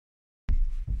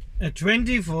A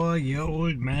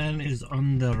 24-year-old man is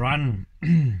on the run.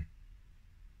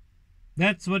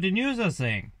 That's what the news are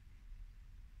saying.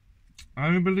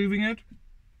 Are you believing it?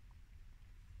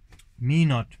 Me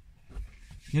not.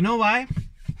 You know why?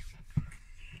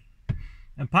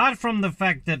 Apart from the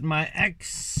fact that my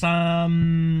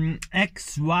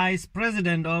ex-vice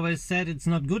president always said it's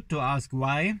not good to ask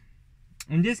why,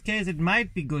 in this case it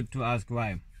might be good to ask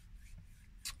why.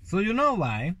 So you know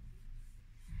why?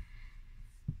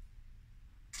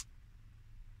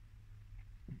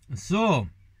 So,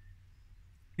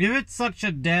 if it's such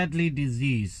a deadly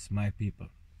disease, my people,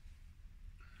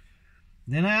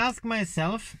 then I ask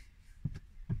myself,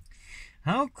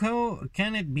 how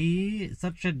can it be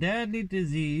such a deadly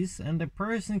disease and a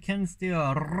person can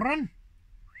still run?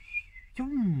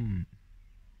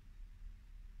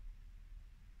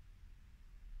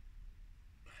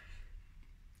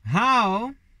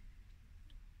 How,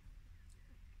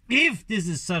 if this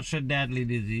is such a deadly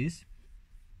disease,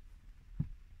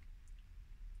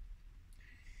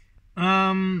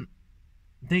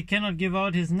 they cannot give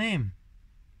out his name.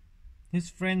 His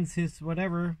friends, his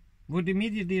whatever, would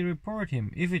immediately report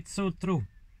him if it's so true.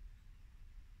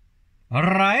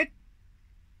 Alright?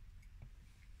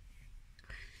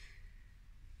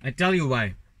 I tell you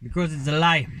why. Because it's a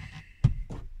lie.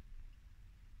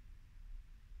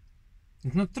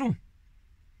 It's not true.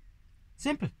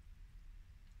 Simple.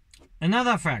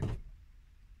 Another fact.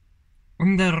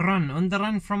 On the run. On the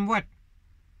run from what?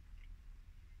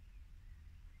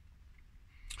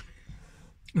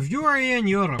 If you are here in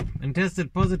Europe and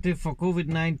tested positive for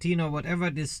Covid-19 or whatever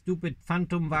this stupid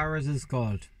phantom virus is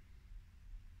called,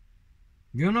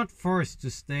 you're not forced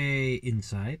to stay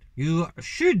inside. You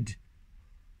should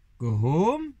go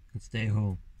home and stay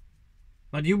home.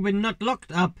 But you've been not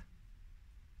locked up.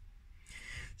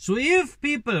 So if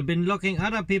people have been locking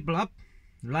other people up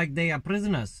like they are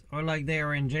prisoners or like they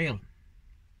are in jail,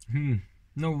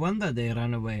 no wonder they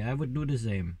run away. I would do the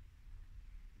same.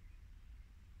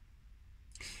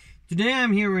 Today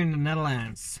I'm here in the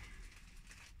Netherlands.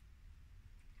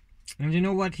 And you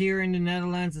know what here in the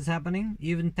Netherlands is happening?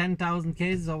 Even 10,000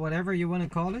 cases or whatever you want to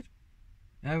call it.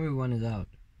 Everyone is out.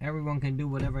 Everyone can do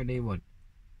whatever they want.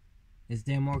 Is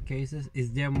there more cases?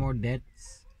 Is there more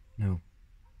deaths? No.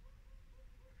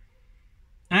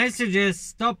 I suggest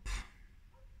stop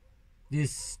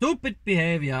this stupid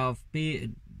behavior of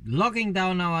locking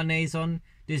down our nation,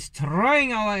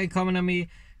 destroying our economy,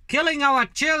 killing our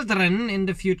children in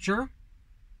the future.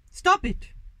 Stop it.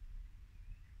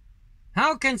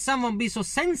 How can someone be so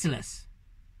senseless?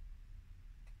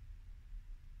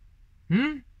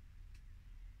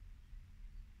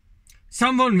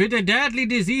 Someone with a deadly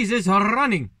disease is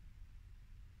running.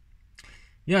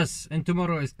 Yes, and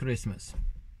tomorrow is Christmas.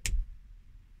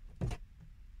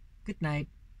 Good night.